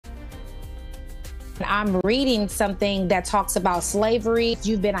I'm reading something that talks about slavery.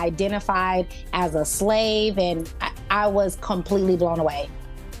 You've been identified as a slave, and I was completely blown away.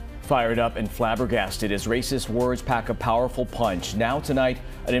 Fired up and flabbergasted as racist words pack a powerful punch. Now tonight,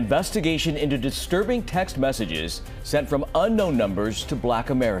 an investigation into disturbing text messages sent from unknown numbers to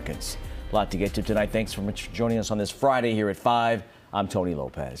Black Americans. A lot to get to tonight. Thanks so much for joining us on this Friday here at 5. I'm Tony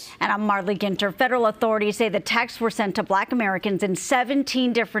Lopez. And I'm Marley Ginter. Federal authorities say the texts were sent to Black Americans in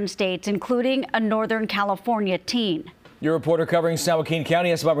 17 different states, including a Northern California teen. Your reporter covering San Joaquin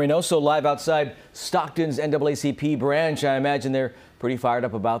County, Esteban Reynoso, live outside Stockton's NAACP branch. I imagine they're pretty fired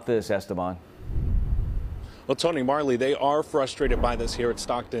up about this, Esteban. Well, Tony, Marley, they are frustrated by this here at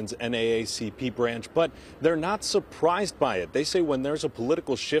Stockton's NAACP branch, but they're not surprised by it. They say when there's a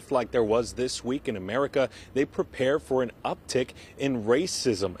political shift like there was this week in America, they prepare for an uptick in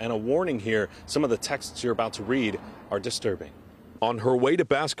racism. And a warning here, some of the texts you're about to read are disturbing. On her way to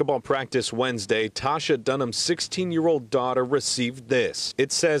basketball practice Wednesday, Tasha Dunham's 16-year-old daughter received this.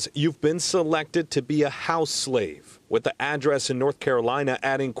 It says, "You've been selected to be a house slave," with the address in North Carolina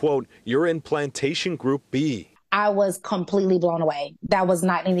adding, quote, "You're in Plantation Group B." I was completely blown away. That was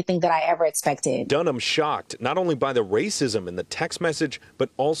not anything that I ever expected. Dunham shocked not only by the racism in the text message,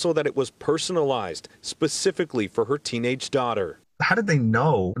 but also that it was personalized specifically for her teenage daughter. How did they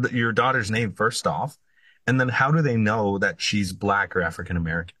know that your daughter's name first off? And then how do they know that she's Black or African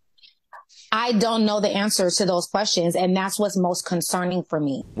American? I don't know the answers to those questions, and that's what's most concerning for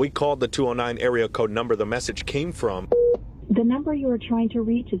me. We called the 209 area code number the message came from. The number you are trying to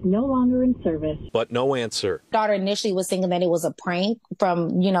reach is no longer in service. But no answer. Daughter initially was thinking that it was a prank from,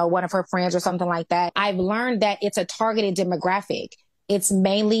 one of her friends or something like that. I've learned that it's a targeted demographic. It's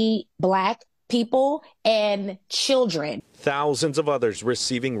mainly Black people and children. Thousands of others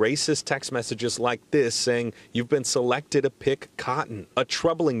receiving racist text messages like this saying you've been selected to pick cotton, a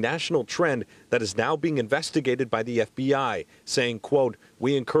troubling national trend that is now being investigated by the FBI, saying, quote,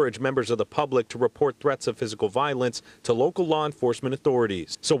 "We encourage members of the public to report threats of physical violence to local law enforcement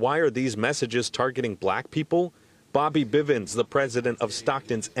authorities." So why are these messages targeting Black people? Bobby Bivens, the president of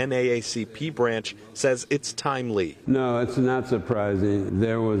Stockton's NAACP branch, says it's timely. No, it's not surprising.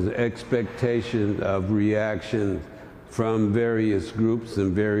 There was expectation of reaction from various groups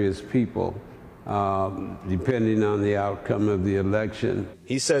and various people, depending on the outcome of the election.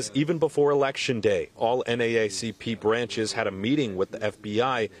 He says even before Election Day, all NAACP branches had a meeting with the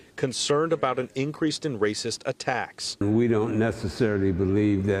FBI concerned about an increase in racist attacks. We don't necessarily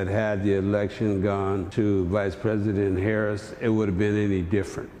believe that had the election gone to Vice President Harris, it would have been any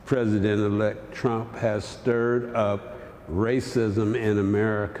different. President-elect Trump has stirred up racism in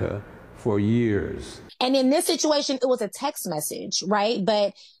America for years. And in this situation, it was a text message, right?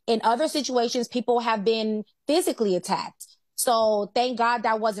 But in other situations, people have been physically attacked. So thank God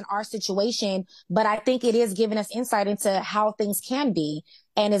that wasn't our situation. But I think it is giving us insight into how things can be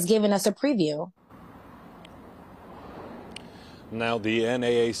and is giving us a preview. Now, the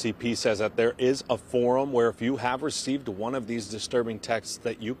NAACP says that there is a forum where if you have received one of these disturbing texts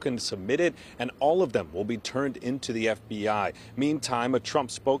that you can submit it, and all of them will be turned into the FBI. Meantime, a Trump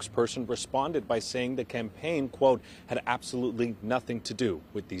spokesperson responded by saying the campaign, quote, had absolutely nothing to do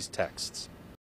with these texts.